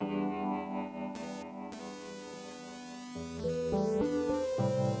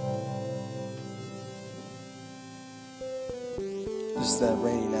Just that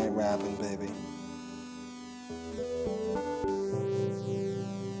rainy night rapping, baby.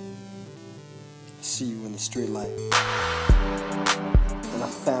 See you in the street light. And I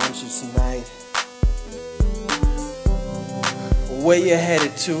found you tonight. Where you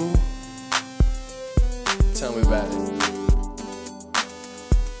headed to? Tell me about it.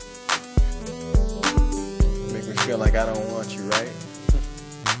 Make me feel like I don't want you, right?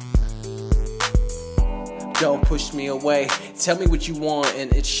 Don't push me away. Tell me what you want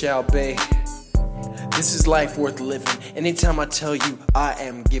and it shall be. This is life worth living. Anytime I tell you, I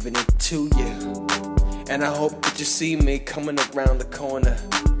am giving it to you. And I hope that you see me coming around the corner.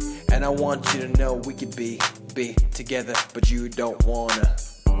 And I want you to know we could be together, but you don't wanna.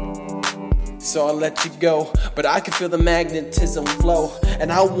 So I'll let you go, but I can feel the magnetism flow.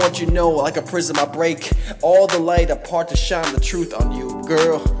 And I want you to know, like a prism I break all the light apart to shine the truth on you.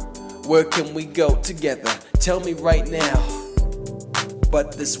 Girl, where can we go together? Tell me right now.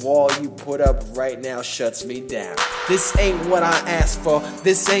 But this wall you put up right now shuts me down. This ain't what I asked for,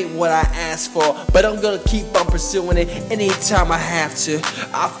 this ain't what I asked for. But I'm gonna keep on pursuing it anytime I have to.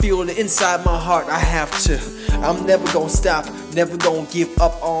 I feel it inside my heart, I have to. I'm never gonna stop, never gonna give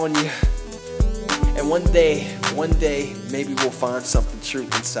up on you. And one day, maybe we'll find something true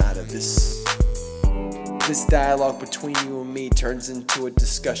inside of this. This dialogue between you and me turns into a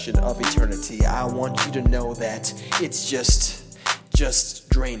discussion of eternity. I want you to know that it's just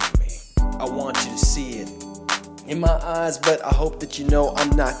draining me. I want you to see it in my eyes, but I hope that you know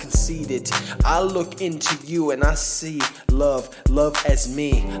I'm not conceited. I look into you and I see love as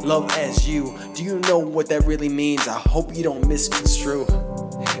me, love as you. Do you know what that really means? I hope you don't misconstrue.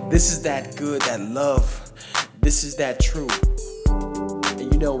 This is that good, that love. This is that true.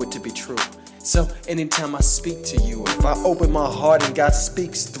 And you know it to be true. So anytime I speak to you, if I open my heart and God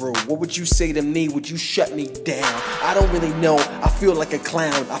speaks through, what would you say to me? Would you shut me down? I don't really know. I feel like a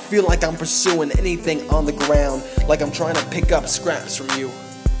clown. I feel like I'm pursuing anything on the ground, like I'm trying to pick up scraps from you.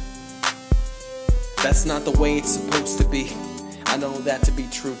 That's not the way it's supposed to be. I know that to be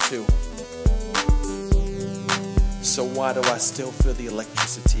true too. So why do I still feel the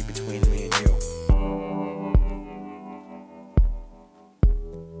electricity between me and you?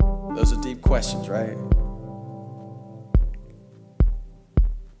 Those are deep questions, right?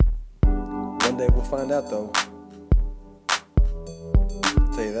 One day we'll find out, though.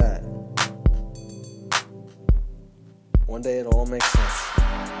 I'll tell you that. One day it'll all make sense.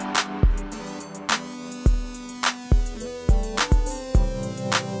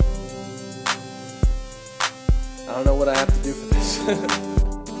 I don't know what I have to do for this.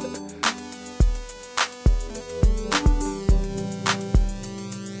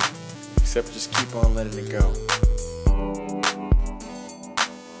 Except just keep on letting it go.